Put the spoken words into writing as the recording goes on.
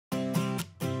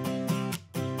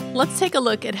Let's take a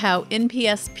look at how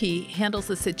NPSP handles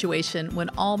the situation when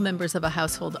all members of a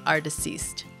household are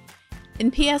deceased.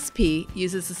 NPSP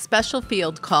uses a special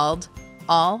field called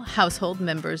All Household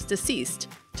Members Deceased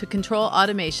to control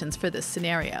automations for this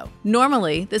scenario.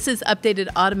 Normally, this is updated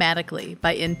automatically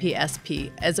by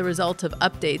NPSP as a result of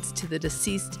updates to the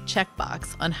deceased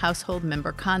checkbox on household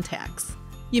member contacts.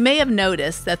 You may have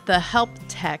noticed that the help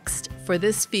text for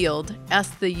this field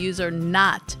asks the user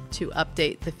not to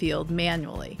update the field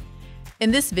manually.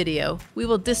 In this video, we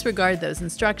will disregard those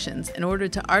instructions in order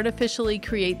to artificially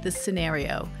create this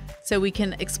scenario so we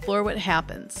can explore what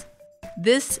happens.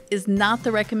 This is not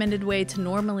the recommended way to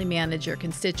normally manage your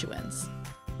constituents.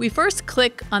 We first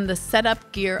click on the Setup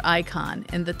Gear icon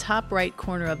in the top right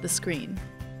corner of the screen.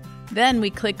 Then we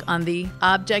click on the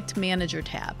Object Manager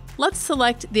tab. Let's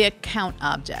select the Account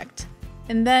object,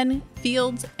 and then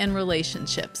Fields and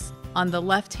Relationships on the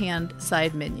left-hand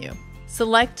side menu.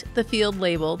 Select the field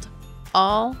labeled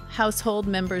All Household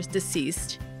Members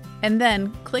Deceased, and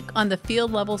then click on the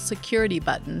Field Level Security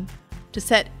button to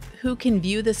set who can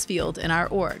view this field in our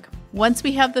org. Once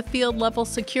we have the field level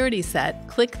security set,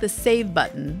 click the Save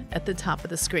button at the top of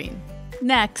the screen.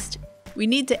 Next, we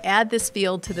need to add this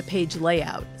field to the page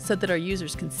layout so that our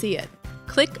users can see it.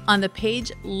 Click on the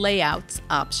Page Layouts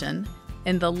option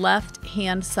in the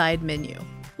left-hand side menu.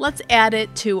 Let's add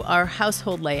it to our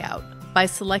household layout by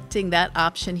selecting that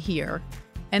option here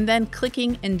and then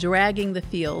clicking and dragging the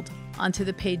field onto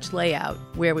the page layout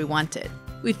where we want it.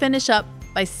 We finish up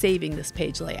by saving this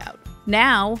page layout.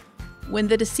 Now, when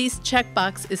the deceased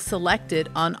checkbox is selected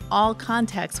on all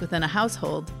contacts within a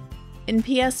household,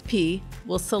 NPSP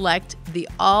will select the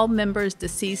All Members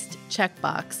Deceased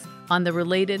checkbox on the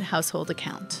related household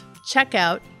account. Check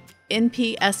out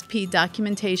NPSP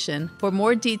documentation for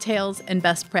more details and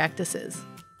best practices.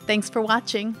 Thanks for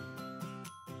watching.